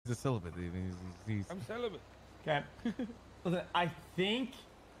the celibate. I'm celibate. Okay. Listen, I think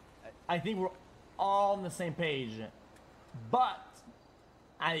we're all on the same page, but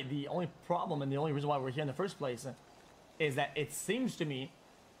the only problem and the only reason why we're here in the first place is that it seems to me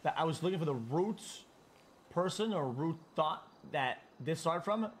that I was looking for the root person or root thought that this started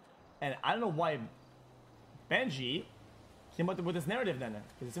from, and I don't know why Benji came up with this narrative then,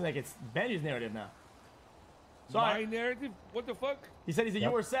 because it seems like it's Benji's narrative now. My narrative? What the fuck? He said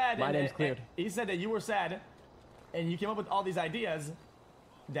you were sad. My name's cleared. He said that you were sad, and you came up with all these ideas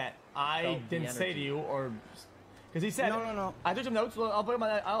that I didn't say to you, or because he said no. I took some notes. I'll put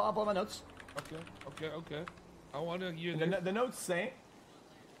my notes. Okay. I want to hear the notes say,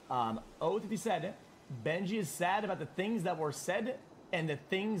 Oath, he said, Benji is sad about the things that were said and the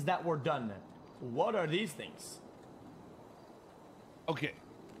things that were done. What are these things? Okay.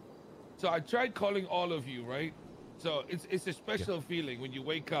 So I tried calling all of you, right? So it's a special feeling when you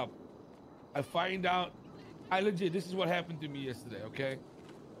wake up. I find out, this is what happened to me yesterday, okay?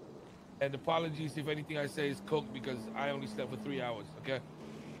 And apologies if anything I say is cooked because I only slept for 3 hours, okay?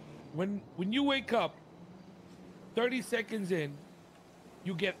 When you wake up, 30 seconds in,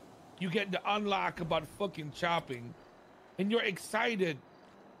 you get the unlock about fucking chopping, and you're excited,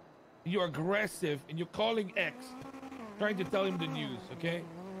 you're aggressive, and you're calling X, trying to tell him the news, okay?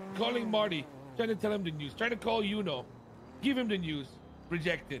 Calling Marty, trying to tell him the news. Trying to call give him the news.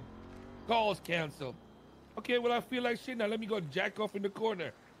 Rejected. Calls canceled. Okay, well, I feel like shit now. Let me go jack off in the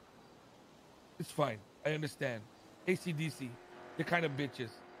corner. It's fine. I understand. AC/DC. They're kind of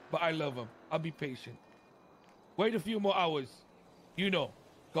bitches. But I love them. I'll be patient. Wait a few more hours.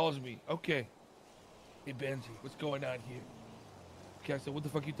 Calls me. Okay. Hey, Benji, what's going on here? Okay, I said, what the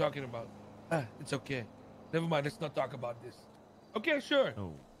fuck are you talking about? It's okay. Never mind. Let's not talk about this. Okay, sure.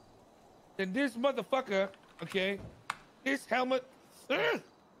 Oh. Then this motherfucker, okay, his helmet,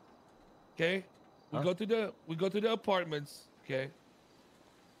 okay, we go to the apartments, okay,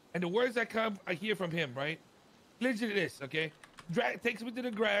 and the words I hear from him, right? Listen to this, okay? Takes me to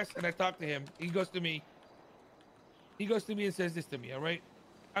the grass, and I talk to him. He goes to me and says this to me, all right?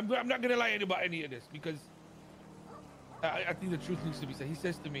 I'm not gonna lie about any of this because I think the truth needs to be said. He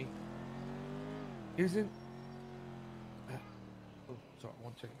says to me, sorry,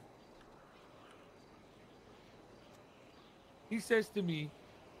 1 second. He says to me,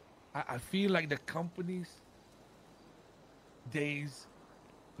 I feel like the company's days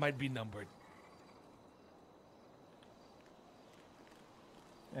might be numbered.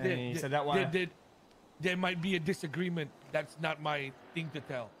 And he said that one. There might be a disagreement. That's not my thing to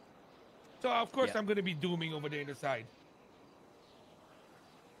tell. So, of course, I'm going to be dooming over there in the side.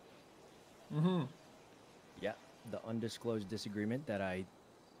 Mm-hmm. Yeah, the undisclosed disagreement that I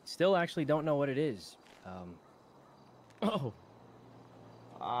still actually don't know what it is. So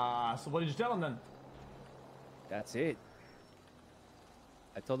what did you tell him then? That's it.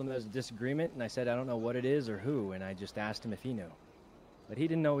 I told him there was a disagreement, and I said I don't know what it is or who, and I just asked him if he knew. But he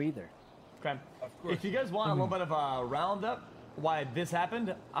didn't know either. Okay. Of course. If you guys want a little bit of a roundup why this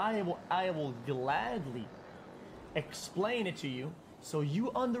happened, I will gladly explain it to you so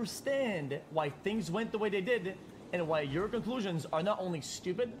you understand why things went the way they did and why your conclusions are not only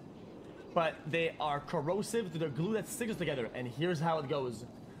stupid, but they are corrosive to the glue that sticks us together. And here's how it goes.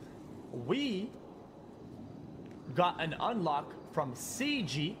 We got an unlock from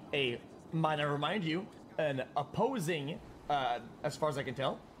CG, might I remind you, an opposing, as far as I can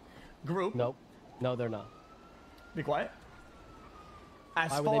tell, group. Nope. No, they're not. Be quiet.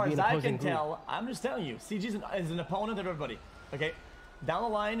 As far as I can tell, I'm just telling you, CG is an opponent of everybody. Okay? Down the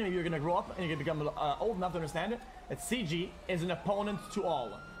line, you're going to grow up and you're going to become old enough to understand it, that CG is an opponent to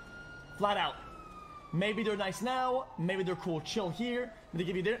all. Flat out. Maybe they're nice now, maybe they're cool, chill here, they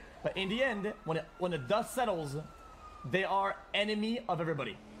give you there, but in the end, when the dust settles, they are enemy of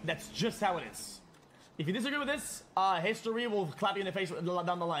everybody. That's just how it is. If you disagree with this, history will clap you in the face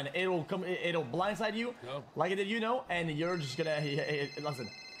down the line. It'll blindside you, like it did and you're just gonna listen.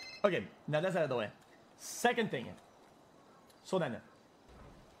 Okay, now that's out of the way. Second thing. So then,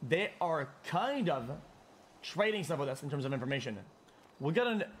 they are kind of trading stuff with us in terms of information. We got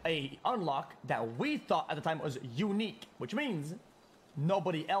an unlock that we thought at the time was unique, which means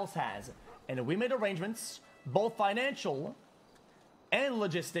nobody else has. And we made arrangements, both financial and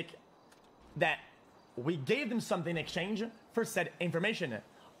logistic, that we gave them something in exchange for said information.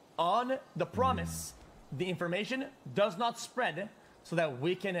 On the promise, the information does not spread so that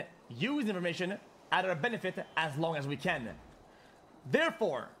we can use the information at our benefit as long as we can.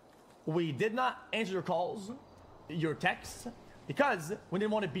 Therefore, we did not answer your calls, your texts, because we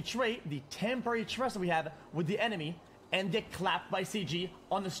didn't want to betray the temporary trust we have with the enemy and get clapped by CG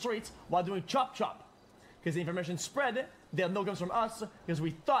on the streets while doing chop chop. Because the information spread, they'll know it comes from us, because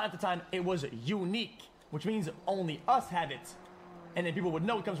we thought at the time it was unique, which means only us had it. And then people would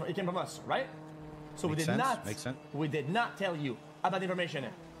know it came from us, right? So we did not tell you about the information,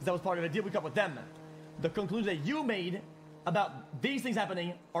 because that was part of the deal we cut with them. The conclusion that you made about these things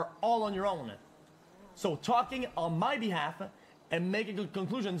happening are all on your own. So talking on my behalf and making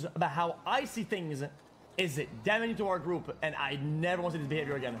conclusions about how I see things is damaging to our group, and I never want to see this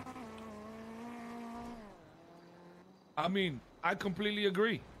behavior again. I mean, I completely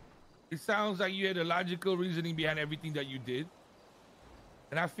agree. It sounds like you had a logical reasoning behind everything that you did.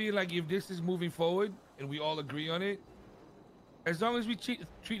 And I feel like if this is moving forward and we all agree on it, as long as we treat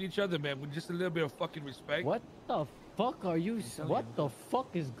each other, man, with just a little bit of fucking respect. What the fuck are you? What the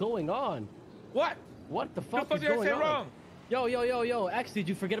fuck is going on? What? What the fuck is going on? Did I say wrong? Yo, X, did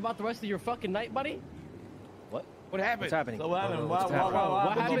you forget about the rest of your fucking night, buddy? What happened? What's happening? So what happened? What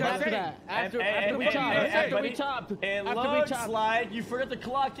happened after that? After we chopped. It looks like you forgot to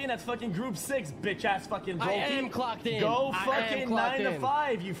clock in at fucking group 6, bitch ass fucking brokey. I am clocked in. Go fucking 9 to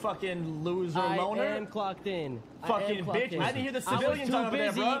 5, you fucking loser loner. I am clocked in. Fucking bitch. I didn't hear the civilian talk over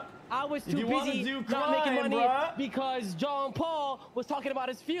there, bro. I was too busy not making money because John Paul was talking about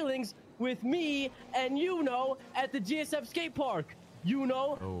his feelings with me and at the GSF skate park. You you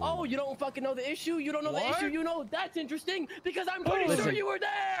don't fucking know the issue? You don't know the issue? That's interesting because I'm pretty sure you were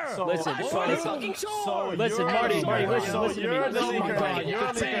there. So, I'm pretty fucking sure. So listen, Marty, listen to me. You're the leaker.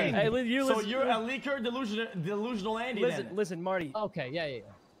 You're a leaker, delusional Andy. Listen, Marty. Okay, yeah. Marty,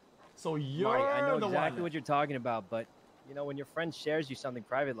 So you're I know the exactly one. what you're talking about, but when your friend shares you something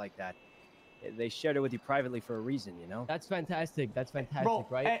private like that, they shared it with you privately for a reason, That's fantastic. That's fantastic, Bro,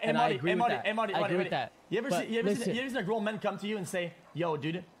 right? And I agree with that. I agree with that. You ever seen a grown man come to you and say, "Yo,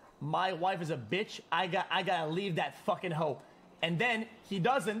 dude, my wife is a bitch. I gotta leave that fucking hoe," and then he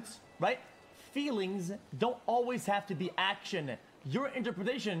doesn't, right? Feelings don't always have to be action. Your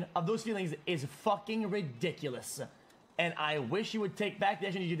interpretation of those feelings is fucking ridiculous, and I wish you would take back the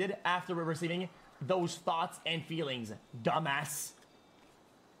action you did after receiving those thoughts and feelings, dumbass.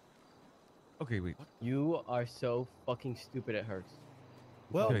 Okay, wait. You are so fucking stupid. It hurts.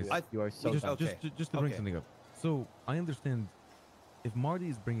 Well, you are so just to bring something up. So I understand if Marty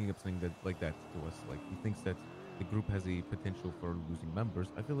is bringing up something like that to us, like he thinks that the group has a potential for losing members.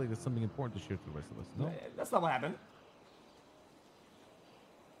 I feel like that's something important to share to the rest of us. No, that's not what happened.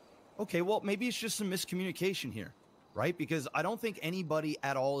 Okay, well, maybe it's just some miscommunication here, right? Because I don't think anybody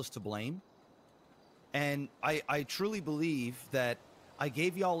at all is to blame. And I truly believe that I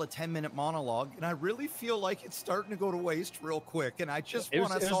gave y'all a 10-minute monologue, and I really feel like it's starting to go to waste real quick, and I just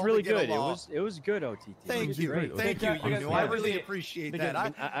want us all to get along. It was good, OTT. Thank you. I really appreciate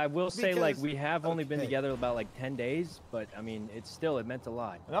that. I will say, like, we have only been together about, like, 10 days, but, I mean, it meant a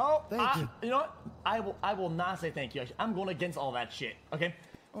lot. No, thank you. You know what? I will not say thank you. I'm going against all that shit, okay?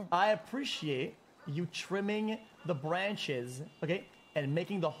 I appreciate you trimming the branches, okay, and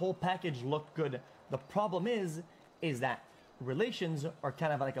making the whole package look good. The problem is that relations are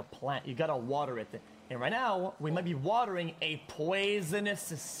kind of like a plant. You gotta water it. And right now, we might be watering a poisonous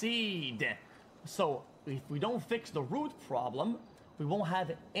seed. So if we don't fix the root problem, we won't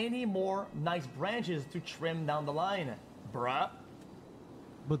have any more nice branches to trim down the line, bruh.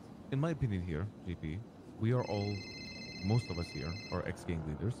 But in my opinion here, JP, we are all, most of us here are ex-gang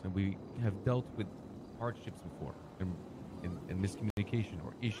leaders, and we have dealt with hardships before, and miscommunication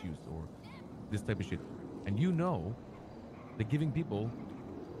or issues or this type of shit. And that giving people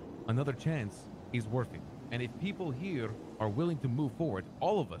another chance is worth it. And if people here are willing to move forward,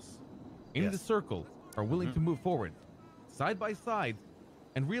 all of us in the circle are willing to move forward side by side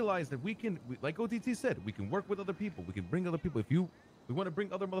and realize that we can, like OTT said, we can work with other people. We can bring other people. We want to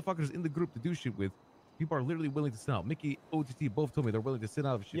bring other motherfuckers in the group to do shit with, people are literally willing to sit out. Mickey, OTT both told me they're willing to sit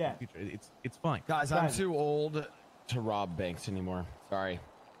out of shit in the future. It's fine. Guys, I'm too old to rob banks anymore. Sorry.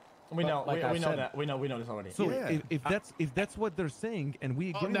 We know, we know that. We know this already. So if that's what they're saying, and we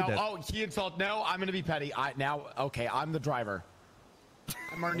agree with that. He insulted. No, I'm gonna be petty. Okay, I'm the driver.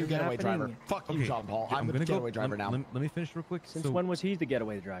 I'm our new getaway driver. Fuck you, John Paul. I'm the getaway driver now. Let me finish real quick. Since when was he the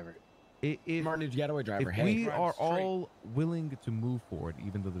getaway driver? I'm our new getaway driver. If we are all willing to move forward,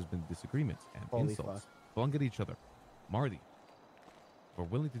 even though there's been disagreements and insults, flung at each other, Marty, if we're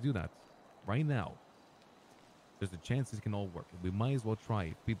willing to do that right now, there's a chance this can all work. We might as well try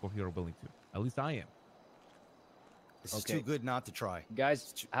if people here are willing to. At least I am. This is too good not to try.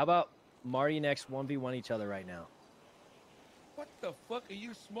 Guys, how about Marty and X 1v1 each other right now? What the fuck are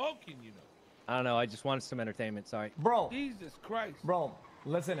you smoking, I don't know. I just wanted some entertainment. Sorry. Bro. Jesus Christ. Bro,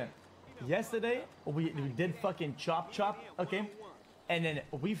 listen. Yesterday, we did fucking chop, okay? And then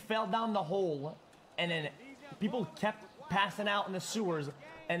we fell down the hole, and then people kept passing out in the sewers,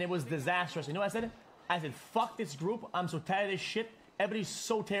 and it was disastrous. You know what I said? I said, fuck this group. I'm so tired of this shit. Everybody's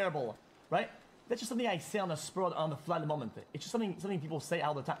so terrible, right? That's just something I say on the spur, on the fly at the moment. It's just something people say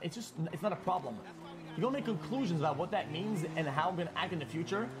all the time. It's not a problem. You don't make conclusions about what that means and how we're gonna act in the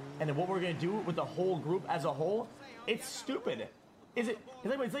future and what we're gonna do with the whole group as a whole. It's stupid. It's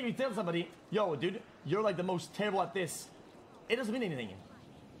like you tell somebody, yo, dude, you're like the most terrible at this. It doesn't mean anything.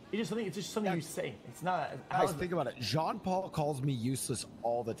 It's just something you say. It's not. Guys, think about it. Jean-Paul calls me useless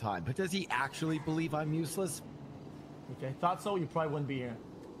all the time, but does he actually believe I'm useless? If I thought so, you probably wouldn't be here.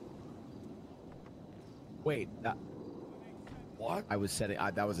 Wait. What? I was setting.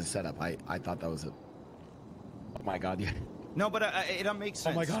 That was a setup. I thought that was a. Oh my god! Yeah. No, but it makes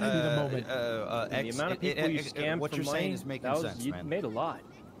sense. Oh my god! I need a moment. The amount of people you scammed what for you're money, saying is making sense, you man. made a lot.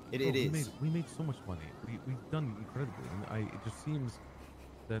 It is. We made so much money. We've done incredibly, and it just seems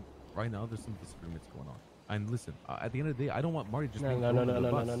that right now there's some disagreements going on. And listen, at the end of the day, I don't want Marty just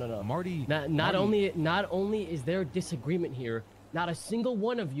No. Marty. Not only is there disagreement here, not a single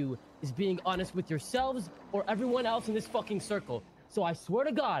one of you is being honest with yourselves or everyone else in this fucking circle. So I swear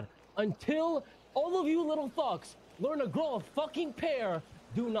to God, until all of you little fucks learn to grow a fucking pair,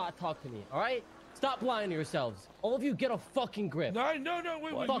 do not talk to me, all right? Stop lying to yourselves. All of you get a fucking grip. No,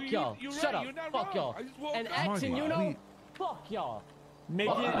 wait. Fuck y'all. Shut up. Fuck y'all. And Action, you know, fuck y'all.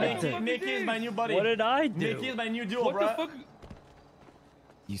 Mickey is my new buddy. What did I do? Mickey is my new duo, What bro. the fuck?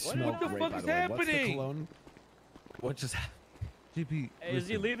 You smell the great, fuck by is the way. happening? What's the cologne? What just happened? JP, Is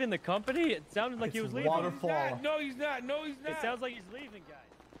he leaving the company? It sounded like he was leaving. Waterfall. No, he's not. It sounds like he's leaving, guys.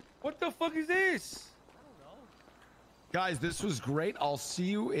 What the fuck is this? Guys, this was great. I'll see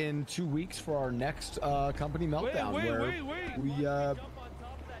you in 2 weeks for our next company meltdown. Wait. We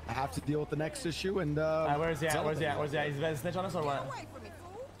have to deal with the next issue and. Where's he at? Where's he at? He's gonna snitch on us or what?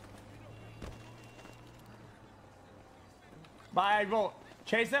 Bye, bro.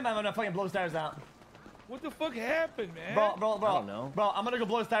 Chase him. I'm gonna fucking blow his tires out. What the fuck happened, man? Bro. I don't know. Bro, I'm gonna go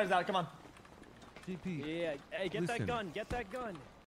blow his tires out. Come on. JP. Yeah, hey, get that gun. Get that gun.